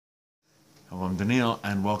Hello, I'm Daniel,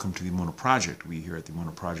 and welcome to the Emunah Project. We here at the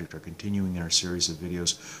Emunah Project are continuing our series of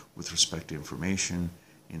videos with respect to information,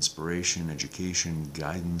 inspiration, education,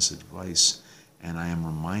 guidance, advice, and I am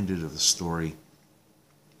reminded of the story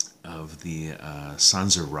of the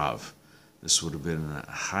Sanzer Rav. This would have been Rav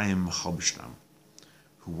Chaim Halberstam,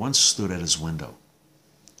 who once stood at his window,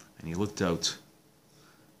 and he looked out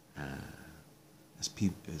as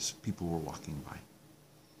people were walking by.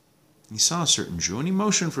 He saw a certain Jew, and he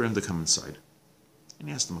motioned for him to come inside. And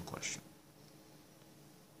he asked him a question.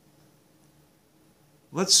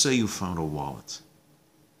 Let's say you found a wallet,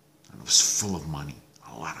 and it was full of money,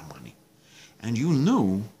 a lot of money, and you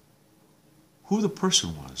knew who the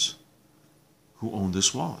person was who owned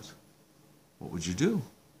this wallet. What would you do?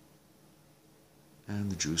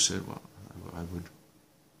 And the Jew said, well, I would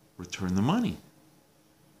return the money.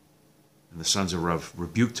 And the Sanzer Rav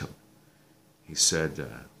rebuked him. He said,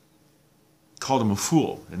 called him a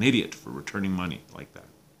fool, an idiot for returning money like that.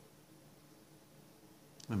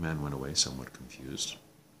 The man went away somewhat confused.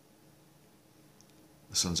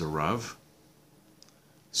 The Sanzer Rav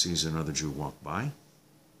sees another Jew walk by,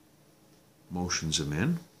 motions him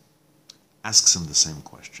in, asks him the same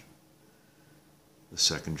question. The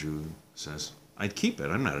second Jew says, I'd keep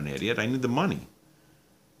it. I'm not an idiot. I need the money.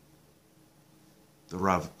 The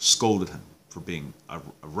Rav scolded him for being a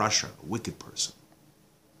rasha, a wicked person.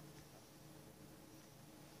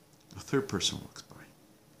 A third person walks by.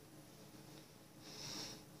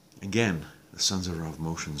 Again, the Sanzer Rav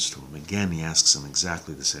motions to him. Again, he asks him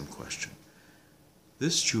exactly the same question.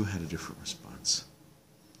 This Jew had a different response.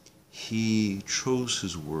 He chose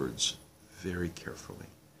his words very carefully.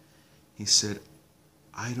 He said,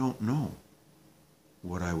 I don't know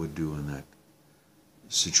what I would do in that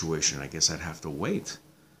situation. I guess I'd have to wait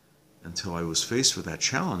until I was faced with that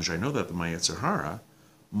challenge. I know that my Yetzer Hara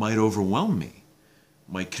might overwhelm me,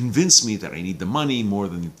 might convince me that I need the money more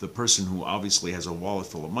than the person who obviously has a wallet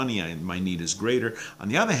full of money. My need is greater. On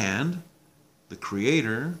the other hand, the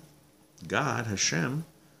Creator, God, Hashem,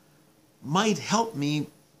 might help me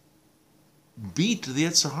beat the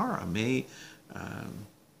Yetzer Hara, may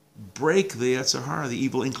break the Yetzer Hara, the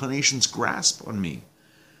evil inclination's grasp on me.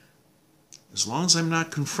 As long as I'm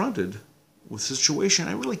not confronted with the situation,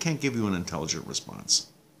 I really can't give you an intelligent response.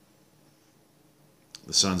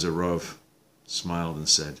 The Sanzer Rav smiled and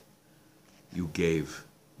said, you gave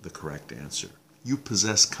the correct answer. You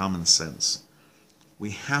possess common sense.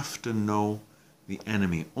 We have to know the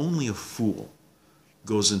enemy. Only a fool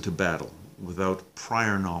goes into battle without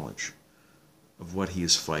prior knowledge of what he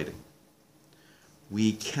is fighting.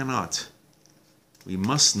 We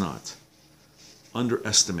must not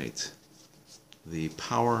underestimate the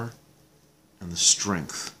power and the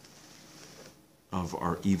strength of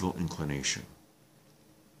our evil inclination.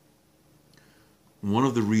 One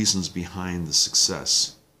of the reasons behind the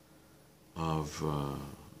success of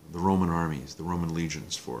the Roman armies, the Roman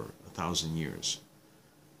legions for 1,000 years,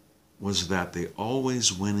 was that they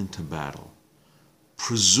always went into battle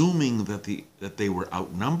presuming that they were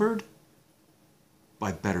outnumbered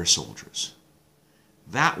by better soldiers.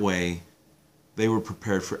 That way, they were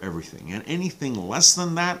prepared for everything, and anything less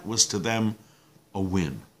than that was to them a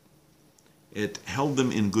win. It held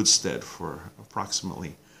them in good stead for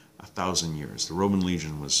approximately 1,000 years. The Roman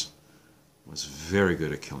legion was very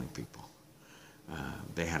good at killing people.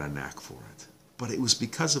 They had a knack for it. But it was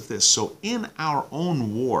because of this. So in our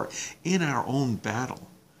own war, in our own battle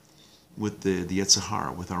with the Yetzer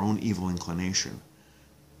Hara, with our own evil inclination,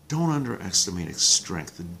 don't underestimate its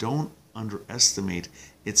strength. Don't underestimate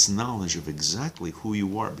its knowledge of exactly who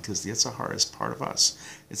you are, because the Yetzer Hara is part of us.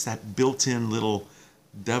 It's that built-in little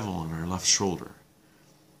devil on our left shoulder.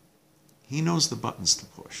 He knows the buttons to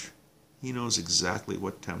push. He knows exactly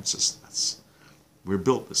what tempts us. We're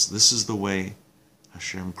built this. This is the way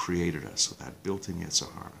Hashem created us, with that built-in Yetzer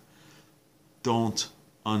Hara. Don't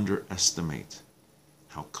underestimate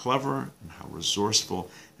how clever and how resourceful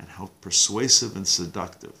and how persuasive and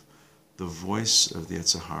seductive the voice of the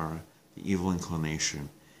Yetzer Hara, the evil inclination,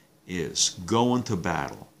 is. Go into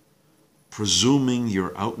battle, presuming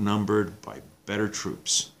you're outnumbered by better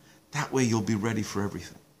troops. That way you'll be ready for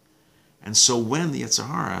everything. And so when the Yetzer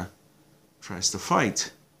Hara tries to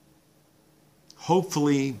fight,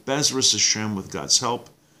 hopefully, Bezras Hashem, with God's help,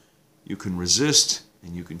 you can resist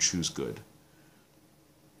and you can choose good.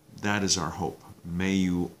 That is our hope. May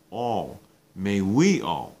we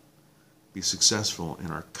all be successful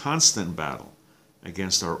in our constant battle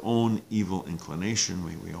against our own evil inclination.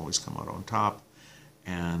 May we always come out on top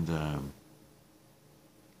and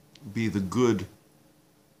be the good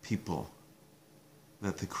people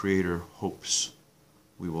that the Creator hopes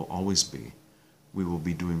we will always be we will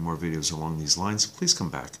be doing more videos along these lines. Please come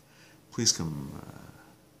back. Please come.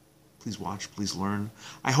 Please watch. Please learn.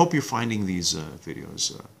 I hope you're finding these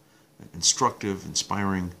videos instructive,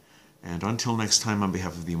 inspiring. And until next time, on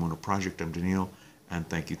behalf of the Emunah Project, I'm Daniel, and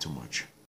thank you too much.